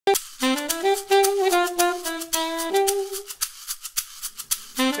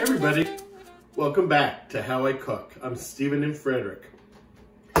Hey everybody, welcome back to How I Cook. I'm Stephen and Frederick.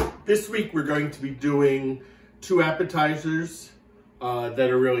 This week we're going to be doing 2 appetizers that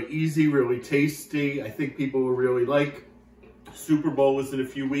are really easy, really tasty. I think people will really like. Super Bowl is in a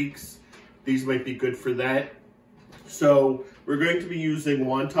few weeks. These might be good for that. So we're going to be using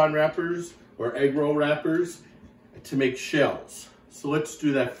wonton wrappers or egg roll wrappers to make shells. So let's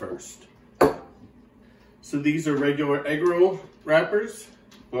do that first. So these are regular egg roll wrappers.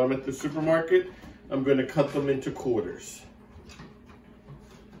 When I'm at the supermarket, I'm going to cut them into quarters.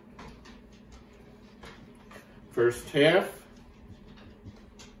 First half,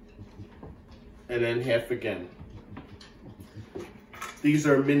 and then half again. These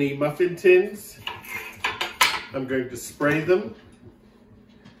are mini muffin tins. I'm going to spray them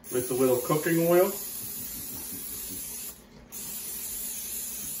with a little cooking oil.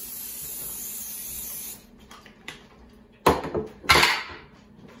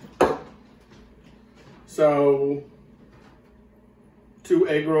 So, 2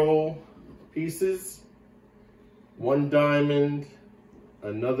 egg roll pieces, 1 diamond,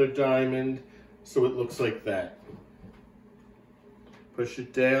 another diamond, so it looks like that. Push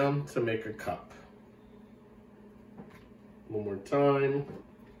it down to make a cup. One more time.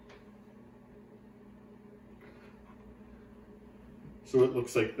 So it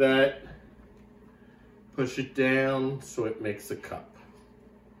looks like that. Push it down so it makes a cup.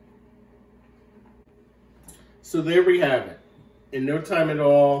 So there we have it. In no time at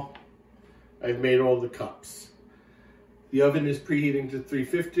all, I've made all the cups. The oven is preheating to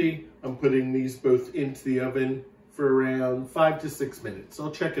 350. I'm putting these both into the oven for around 5 to 6 minutes. I'll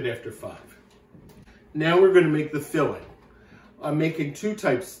check it after 5. Now we're going to make the filling. I'm making 2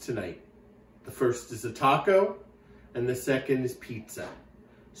 types tonight. The first is a taco, and the second is pizza.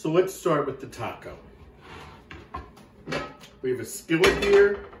 So let's start with the taco. We have a skillet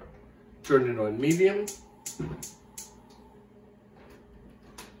here. Turn it on medium.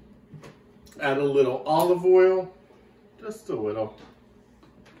 Add a little olive oil, just a little.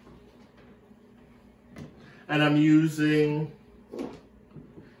 And I'm using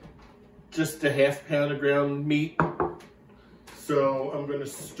just a ½ pound of ground meat. So I'm going to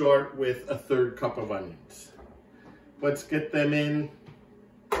start with a 1/3 cup of onions. Let's get them in,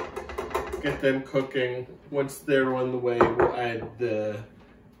 get them cooking. Once they're on the way, we'll add the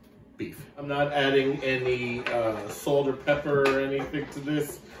beef. I'm not adding any salt or pepper or anything to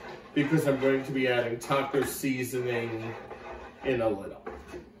this because I'm going to be adding taco seasoning in a little.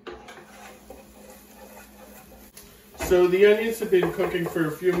 So the onions have been cooking for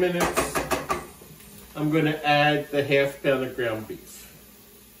a few minutes. I'm going to add the ½ pound of ground beef.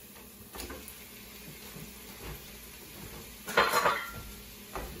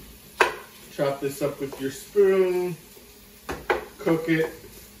 Chop this up with your spoon. Cook it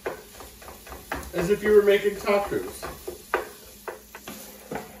as if you were making tacos.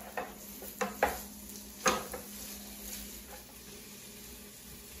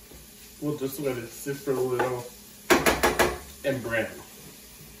 We'll just let it sit for a little and brown.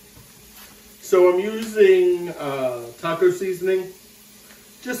 So I'm using taco seasoning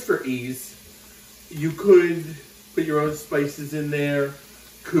just for ease. You could put your own spices in there: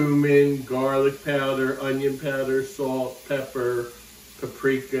 cumin, garlic powder, onion powder, salt, pepper,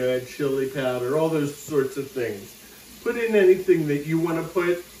 paprika, chili powder, all those sorts of things. Put in anything that you want to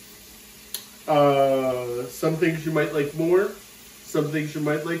put. Some things you might like more, some things you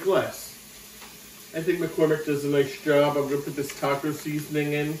might like less. I think McCormick does a nice job. I'm going to put this taco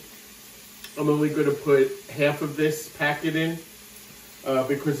seasoning in. I'm only going to put half of this packet in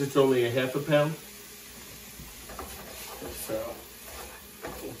because it's only a ½ pound. So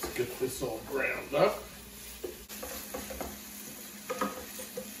let's get this all ground up.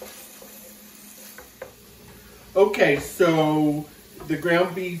 Okay, so the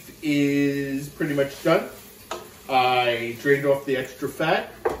ground beef is pretty much done. I drained off the extra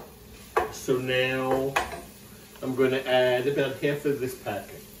fat. So now I'm going to add about half of this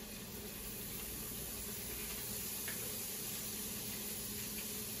packet.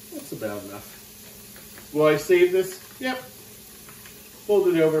 That's about enough. Will I save this? Yep. Fold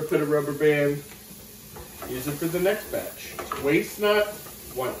it over, put a rubber band. Use it for the next batch. Waste not,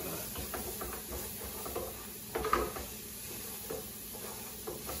 want not.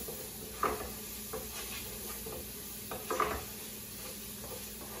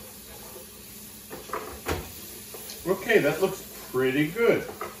 Okay, that looks pretty good.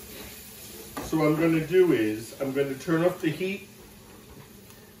 So what I'm going to do is, I'm going to turn off the heat.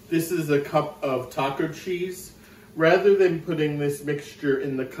 This is a cup of taco cheese. Rather than putting this mixture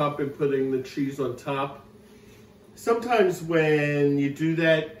in the cup and putting the cheese on top, Sometimes when you do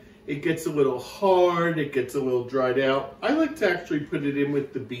that, it gets a little hard, it gets a little dried out. I like to actually put it in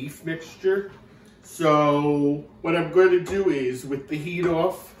with the beef mixture. So what I'm going to do is, with the heat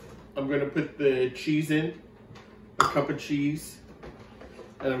off, I'm going to put the cheese in, a cup of cheese,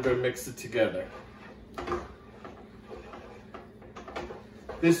 and I'm going to mix it together.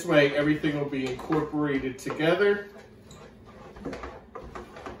 This way everything will be incorporated together.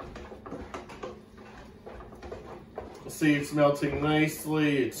 See, it's melting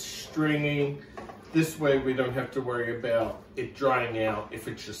nicely, it's stringing. This way we don't have to worry about it drying out if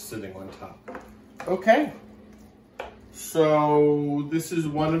it's just sitting on top. Okay, so this is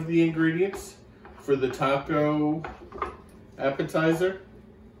one of the ingredients for the taco appetizer.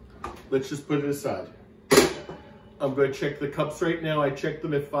 Let's just put it aside. I'm going to check the cups right now. I checked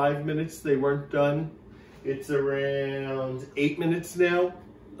them at 5 minutes. They weren't done. It's around 8 minutes now.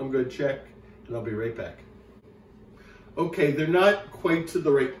 I'm going to check and I'll be right back. Okay, they're not quite to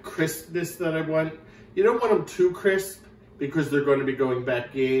the right crispness that I want. You don't want them too crisp because they're going to be going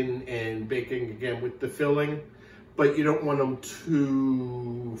back in and baking again with the filling, but you don't want them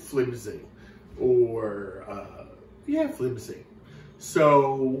too flimsy or, flimsy.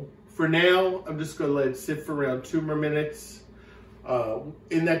 So for now, I'm just going to let it sit for around 2 more minutes.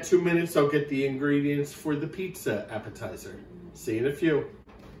 In that 2 minutes, I'll get the ingredients for the pizza appetizer. See you in a few.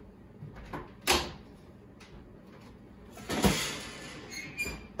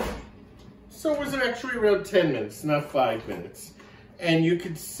 So it was actually around 10 minutes, not 5 minutes. And you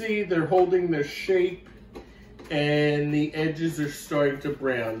can see they're holding their shape and the edges are starting to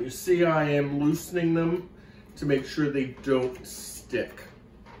brown. You see I am loosening them to make sure they don't stick.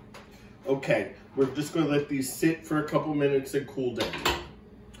 Okay, we're just going to let these sit for a couple minutes and cool down.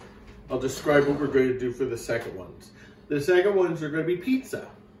 I'll describe what we're going to do for the second ones. The second ones are going to be pizza.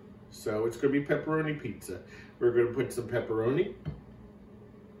 So it's going to be pepperoni pizza. We're going to put some pepperoni,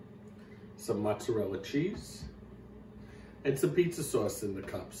 some mozzarella cheese, and some pizza sauce in the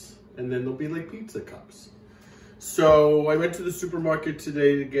cups. And then they'll be like pizza cups. So I went to the supermarket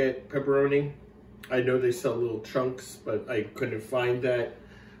today to get pepperoni. I know they sell little chunks, but I couldn't find that.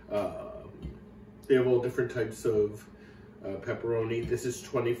 They have all different types of pepperoni. This is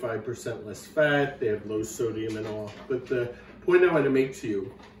 25% less fat. They have low sodium and all. But the point I want to make to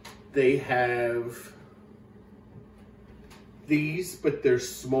you, they have these, but they're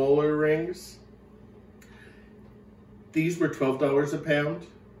smaller rings. These were $12 a pound.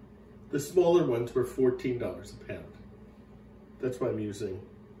 The smaller ones were $14 a pound. That's why I'm using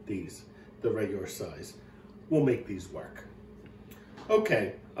these, the regular size. We'll make these work.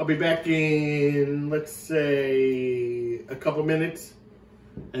 Okay, I'll be back in, let's say, a couple minutes,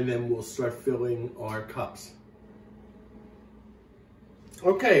 and then we'll start filling our cups.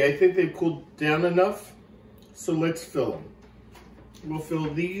 Okay, I think they've cooled down enough, so let's fill them. We'll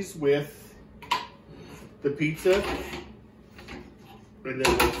fill these with the pizza, and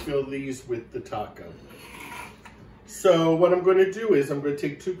then we'll fill these with the taco. So what I'm going to do is I'm going to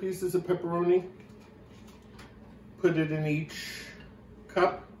take 2 pieces of pepperoni, put it in each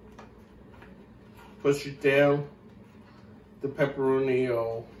cup, push it down. The pepperoni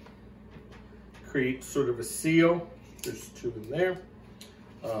will create sort of a seal. There's 2 in there.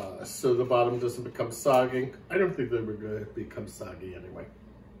 So the bottom doesn't become soggy. I don't think they were going to become soggy anyway.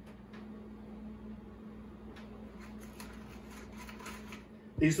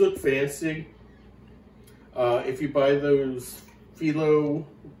 These look fancy. If you buy those phyllo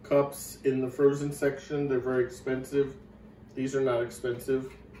cups in the frozen section, they're very expensive. These are not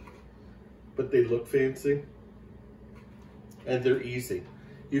expensive, but they look fancy and they're easy.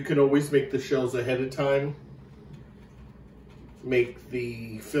 You can always make the shells ahead of time, make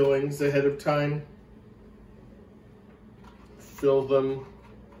the fillings ahead of time, fill them,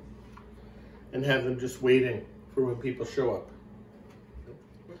 and have them just waiting for when people show up.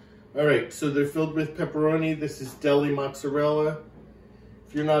 All right, so they're filled with pepperoni. This is deli mozzarella.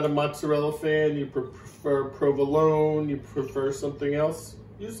 If you're not a mozzarella fan, you prefer provolone, you prefer something else,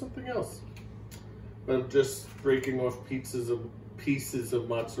 use something else. But I'm just breaking off pieces of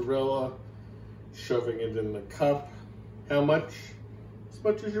mozzarella, shoving it in the cup. How much? As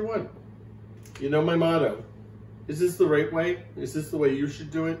much as you want. You know my motto. Is this the right way? Is this the way you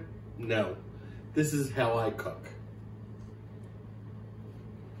should do it? No. This is how I cook.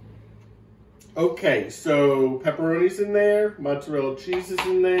 Okay, so pepperoni's in there, mozzarella cheese is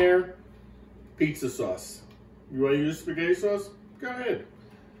in there, pizza sauce. You want to use spaghetti sauce? Go ahead.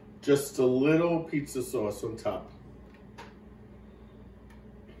 Just a little pizza sauce on top.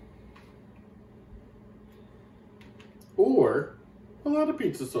 Or a lot of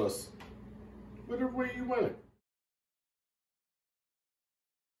pizza sauce, whatever way you want it.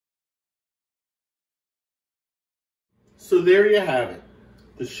 So there you have it.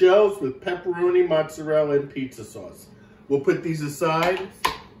 The shells with pepperoni, mozzarella, and pizza sauce. We'll put these aside,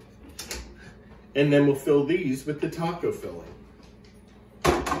 and then we'll fill these with the taco filling.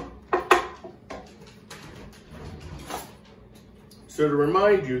 So to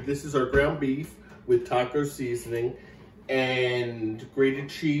remind you, this is our ground beef with taco seasoning and grated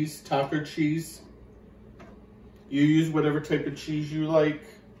cheese, taco cheese. You use whatever type of cheese you like.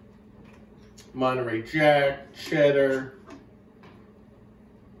 Monterey Jack, cheddar,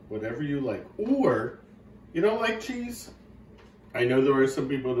 whatever you like. Or, you don't like cheese? I know there are some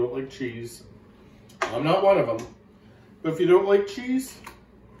people who don't like cheese. I'm not one of them. But if you don't like cheese,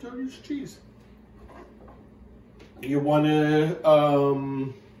 don't use cheese. You want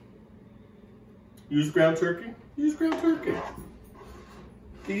to use ground turkey? Use ground turkey.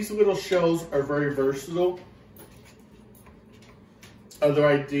 These little shells are very versatile. Other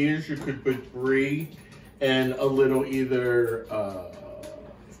ideas, you could put brie and a little either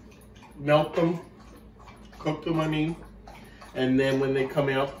melt them, cook them, I mean. And then when they come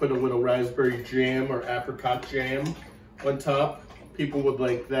out, put a little raspberry jam or apricot jam on top. People would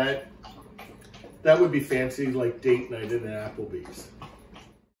like that. That would be fancy, like date night at an Applebee's.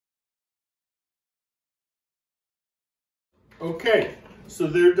 Okay, so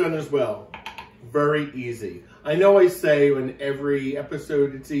they're done as well. Very easy. I know I say in every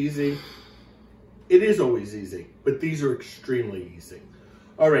episode it's easy. It is always easy, but these are extremely easy.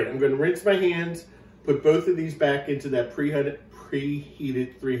 All right, I'm going to rinse my hands, put both of these back into that preheated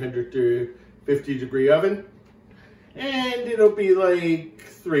 350 degree oven, and it'll be like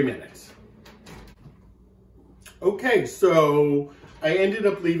 3 minutes. Okay, so I ended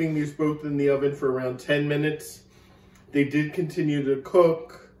up leaving these both in the oven for around 10 minutes. They did continue to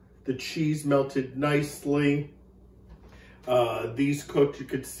cook. The cheese melted nicely. These cooked, you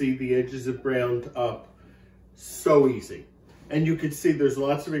could see the edges have browned up. So easy. And you could see there's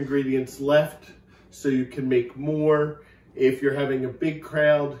lots of ingredients left, so you can make more. If you're having a big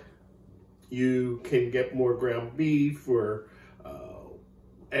crowd, you can get more ground beef or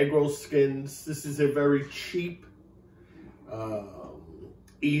egg roll skins. This is a very cheap,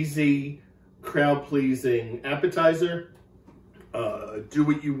 easy, crowd-pleasing appetizer. Do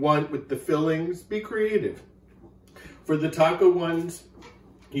what you want with the fillings. Be creative. For the taco ones,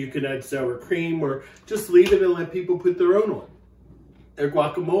 you can add sour cream or just leave it and let people put their own on. Or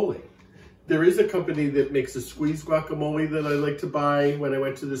guacamole. There is a company that makes a squeezed guacamole that I like to buy when I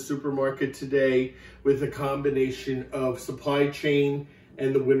went to the supermarket today, with a combination of supply chain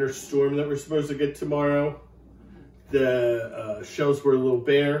and the winter storm that we're supposed to get tomorrow. The shells were a little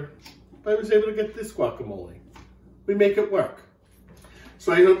bare, but I was able to get this guacamole. We make it work.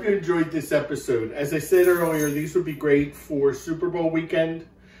 So I hope you enjoyed this episode. As I said earlier, these would be great for Super Bowl weekend,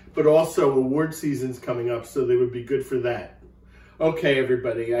 but also award season's coming up, so they would be good for that. Okay,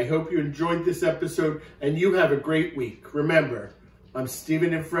 everybody, I hope you enjoyed this episode, and you have a great week. Remember, I'm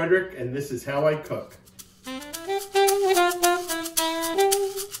Stephen and Frederick, and this is How I Cook.